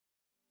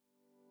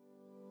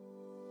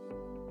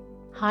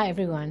Hi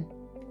everyone,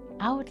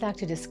 I would like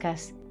to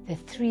discuss the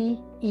 3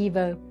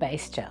 Evo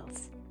base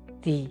gels.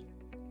 The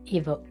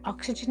Evo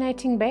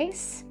Oxygenating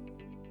Base,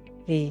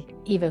 the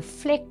Evo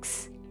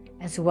Flex,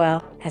 as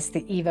well as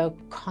the Evo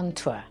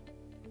Contour.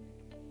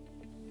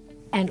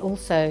 And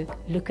also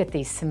look at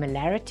the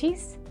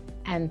similarities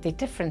and the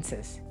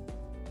differences.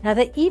 Now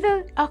the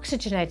Evo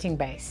Oxygenating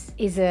Base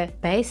is a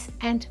base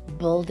and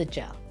builder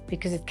gel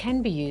because it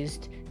can be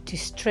used to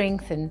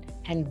strengthen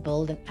and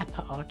build an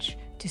upper arch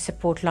to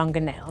support longer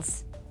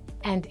nails,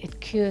 and it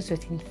cures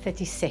within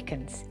 30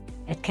 seconds.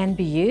 It can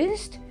be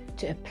used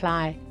to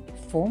apply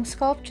form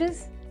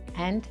sculptures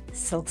and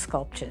silk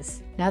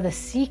sculptures. Now the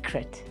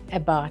secret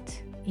about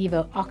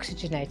Evo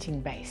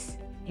Oxygenating Base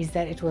is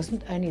that it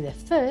wasn't only the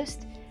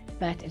first,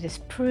 but it is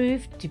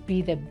proved to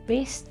be the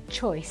best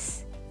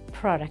choice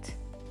product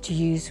to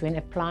use when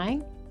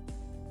applying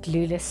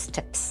glueless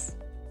tips.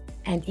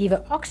 And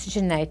Evo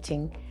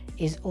Oxygenating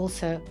is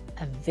also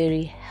a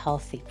very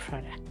healthy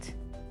product.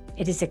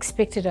 It is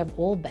expected of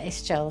all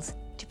base gels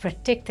to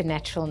protect the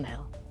natural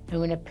nail, and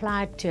when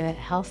applied to a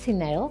healthy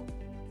nail,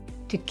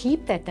 to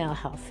keep that nail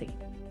healthy.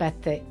 But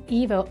the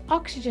Evo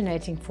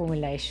Oxygenating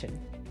formulation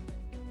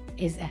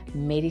is a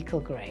medical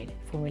grade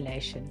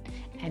formulation,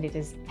 and it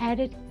has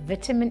added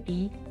vitamin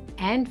E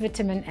and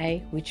vitamin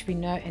A, which we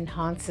know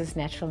enhances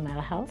natural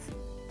nail health.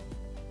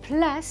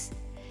 Plus,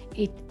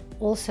 it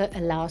also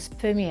allows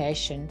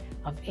permeation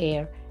of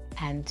air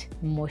and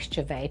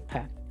moisture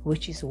vapor,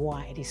 which is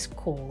why it is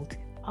called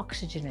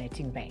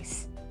oxygenating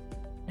base.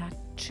 Now,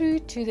 true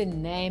to the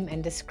name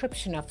and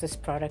description of this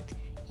product,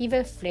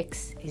 Evo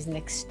Flex is an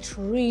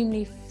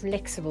extremely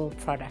flexible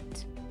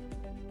product.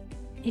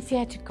 If you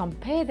had to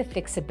compare the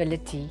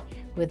flexibility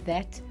with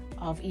that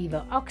of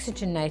Evo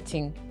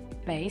Oxygenating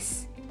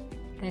Base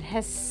that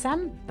has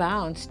some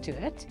bounce to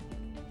it,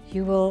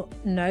 you will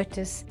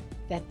notice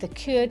that the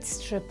cured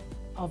strip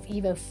of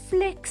Evo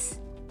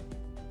Flex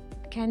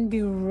can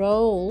be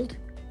rolled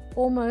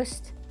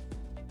almost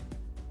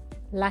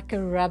like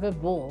a rubber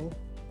ball,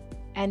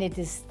 and it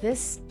is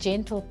this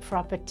gentle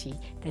property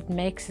that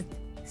makes it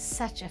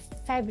such a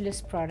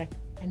fabulous product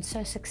and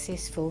so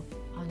successful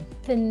on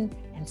thin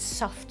and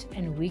soft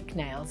and weak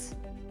nails.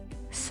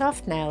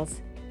 Soft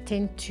nails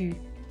tend to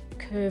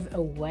curve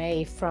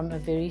away from a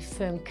very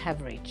firm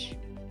coverage,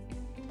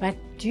 but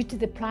due to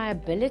the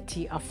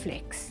pliability of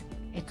Flex,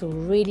 it will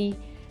really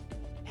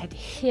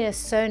adhere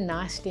so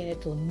nicely, and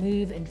it will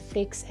move and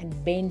flex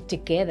and bend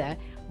together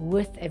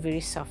with a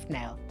very soft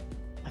nail.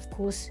 Of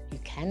course, you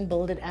can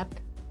build it up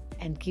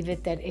and give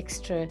it that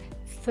extra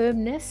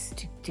firmness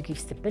to give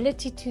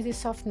stability to the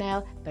soft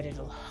nail, but it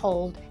will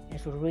hold and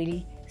it will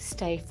really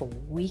stay for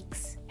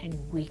weeks and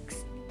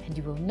weeks. And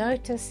you will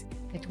notice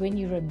that when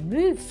you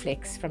remove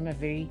Flex from a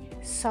very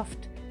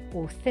soft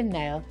or thin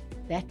nail,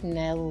 that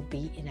nail will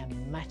be in a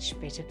much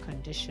better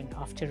condition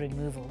after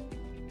removal.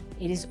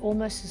 It is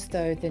almost as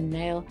though the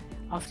nail,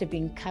 after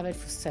being covered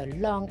for so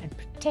long and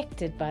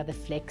protected by the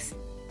Flex,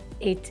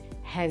 it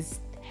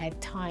has had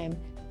time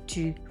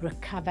to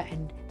recover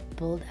and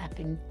build up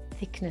in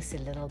thickness a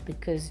little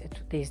because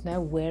there's no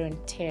wear and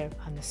tear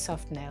on the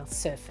soft nail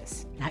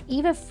surface. Now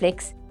Evo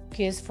Flex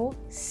cures for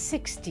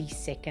 60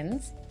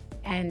 seconds,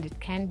 and it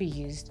can be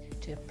used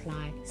to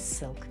apply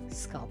silk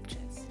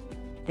sculptures.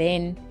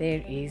 Then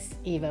there is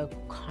Evo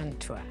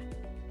Contour.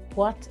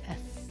 What a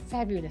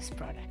fabulous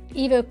product.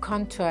 Evo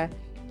Contour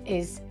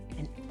is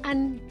an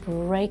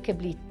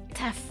unbreakably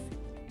tough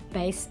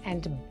base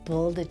and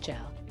builder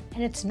gel.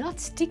 And it's not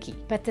sticky,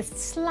 but the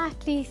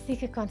slightly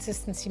thicker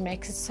consistency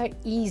makes it so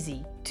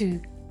easy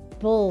to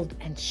build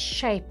and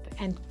shape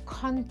and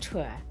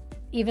contour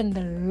even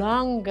the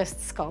longest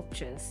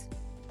sculptures.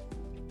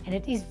 And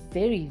it is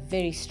very,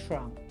 very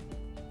strong.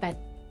 But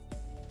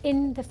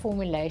in the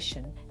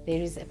formulation,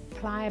 there is a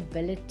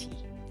pliability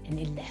and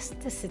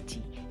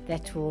elasticity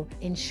that will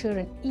ensure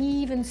an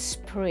even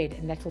spread,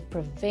 and that will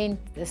prevent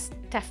this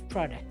tough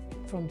product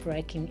from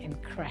breaking and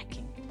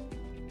cracking.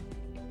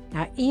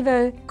 Now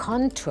Evo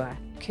Contour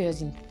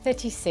cures in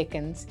 30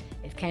 seconds.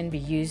 It can be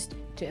used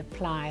to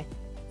apply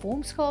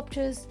form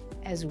sculptures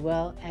as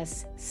well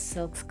as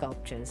silk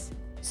sculptures.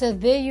 So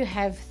there you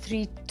have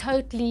 3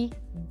 totally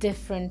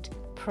different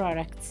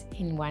products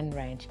in one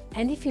range.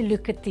 And if you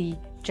look at the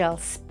gel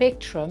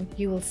spectrum,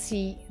 you will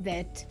see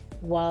that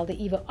while the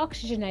Evo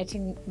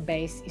Oxygenating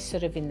Base is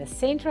sort of in the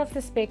center of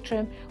the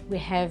spectrum, we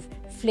have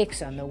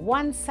Flex on the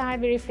one side,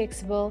 very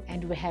flexible,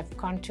 and we have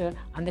Contour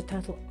on the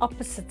total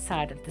opposite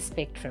side of the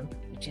spectrum,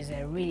 which is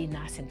a really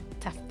nice and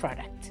tough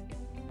product.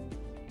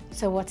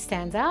 So what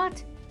stands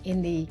out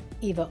in the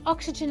Evo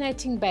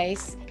Oxygenating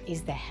Base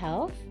is the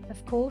health,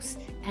 of course,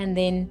 and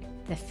then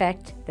the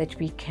fact that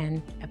we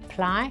can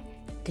apply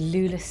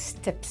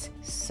glueless tips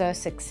so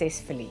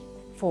successfully.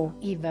 For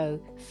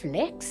Evo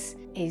Flex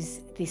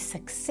is the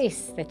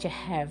success that you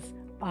have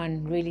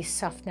on really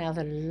soft nails.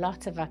 A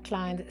lot of our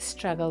clients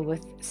struggle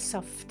with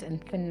soft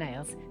and thin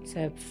nails,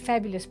 so a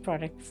fabulous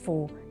product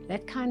for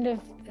that kind of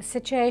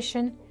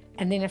situation.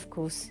 And then of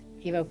course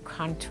Evo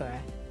Contour,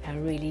 a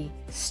really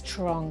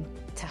strong,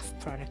 tough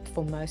product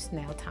for most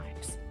nail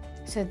types.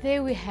 So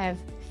there we have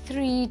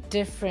 3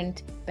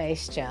 different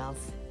base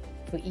gels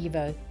for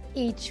Evo,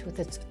 each with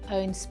its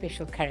own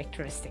special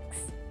characteristics.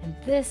 And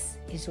this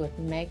is what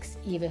makes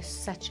Evo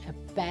such a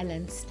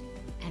balanced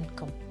and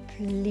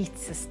complete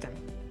system.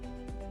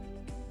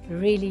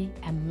 Really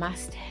a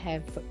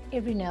must-have for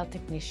every nail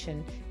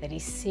technician that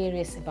is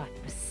serious about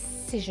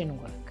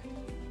precision work.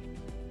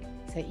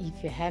 So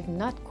if you have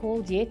not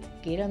called yet,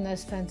 get on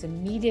those phones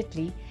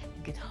immediately,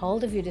 get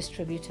hold of your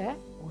distributor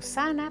or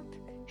sign up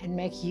and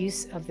make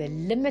use of the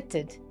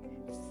limited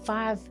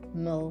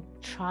 5mm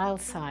trial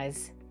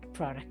size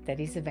product that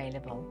is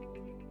available.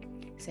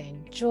 So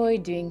enjoy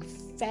doing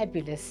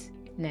fabulous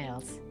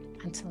nails.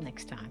 Until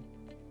next time,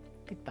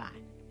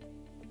 goodbye.